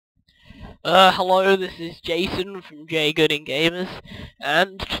Hello, this is Jason from J Gooding Gamers,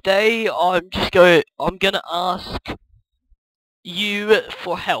 and today I'm gonna ask you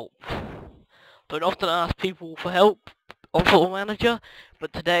for help. Don't often ask people for help on Football Manager,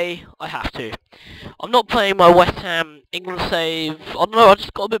 but today I have to. I'm not playing my West Ham England save. I don't know, I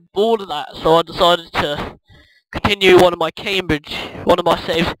just got a bit bored of that, so I decided to continue one of my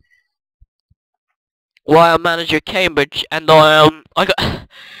saves while I'm manager at Cambridge, and I got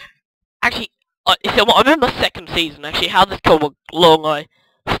actually. I'm in my second season. Actually, how this come along? I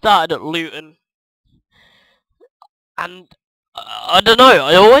started at Luton, and I don't know.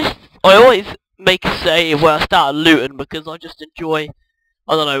 I always make a save where I start at Luton because I just enjoy.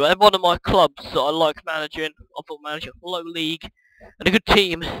 I don't know. One of my clubs that I like managing. I thought managing a low league and a good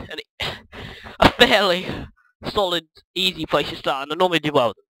team and a fairly solid, easy place to start. And I normally do well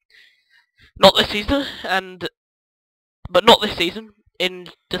with them. Not this season, but not this season. In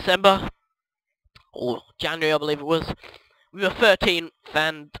December or January, I believe it was, we were 13th,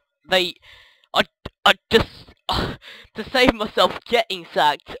 and I, I just, to save myself getting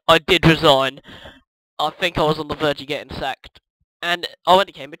sacked, I did resign. I think I was on the verge of getting sacked, and I went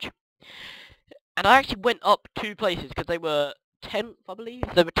to Cambridge, and I actually went up 2 places, because they were 10th, I believe,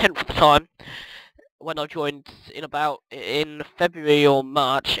 they were 10th at the time, when I joined in February or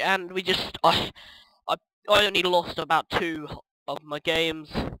March, and I only lost about 2 of my games,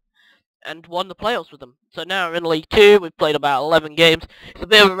 and won the playoffs with them. So now we're in League 2, we've played about 11 games. It's a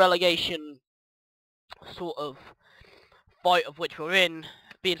bit of a relegation sort of fight of which we're in.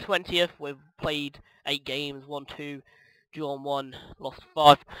 Being 20th, we've played 8 games, won 2, drawn 1, lost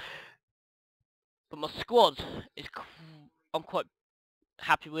 5. But my squad I'm quite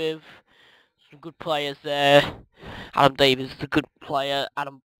happy with. Some good players there. Adam Davies is a good player.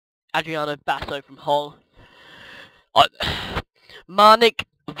 Adriano Basso from Hull. Marnik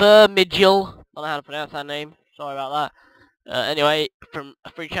Vermigel, I don't know how to pronounce that name, sorry about that. Anyway, from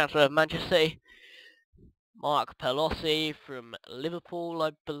a free transfer of Manchester City. Mark Pelosi from Liverpool,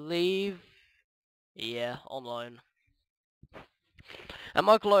 I believe. Yeah, on loan. And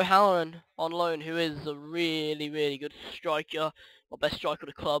Michael O'Halloran on loan, who is a really, really good striker. My best striker of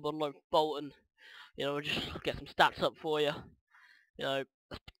the club on loan from Bolton. You know, we'll just get some stats up for you. You know,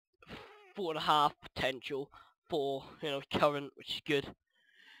 4.5 potential, 4, current, which is good.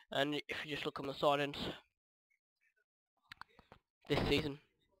 And if you just look on the signings this season,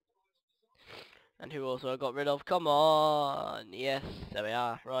 and who also I got rid of, come on, yes, there we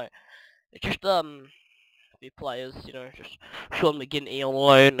are, right. It's just a few players, just Sean McGinty on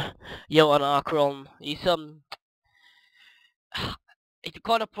loan, Johan Akron. He's he's the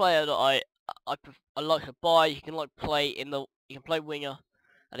kind of player that I like to buy. He can play winger,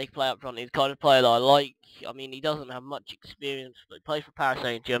 and he can play up front. He's the kind of player that I like. I mean, he doesn't have much experience, but he plays for Paris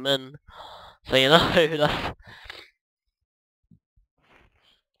Saint-Germain, so that's. I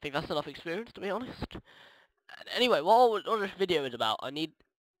think that's enough experience, to be honest. And anyway, what this video is about, I need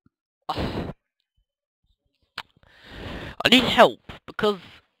help, because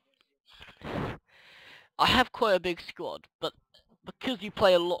I have quite a big squad, but because you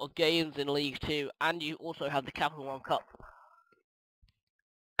play a lot of games in League 2, and you also have the Capital One Cup,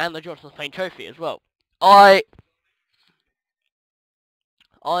 and the Johnson Spain Trophy as well, I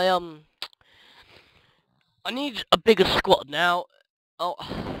need a bigger squad now. I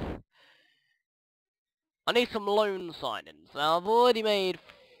need some loan signings. Now, I've already made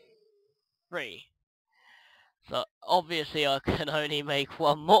 3. So, obviously, I can only make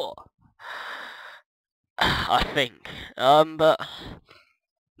 1 more. I think. But...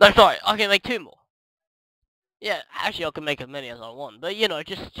 No, sorry, I can make 2 more. Yeah, actually, I can make as many as I want. But,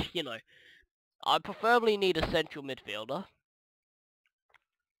 I preferably need a central midfielder.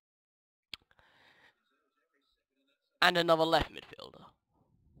 And another left midfielder.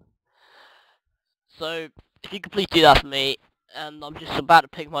 So, if you could please do that for me, and I'm just about to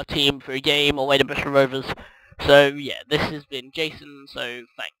pick my team for a game away to Bristol Rovers. So, yeah, this has been Jason, so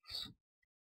thanks.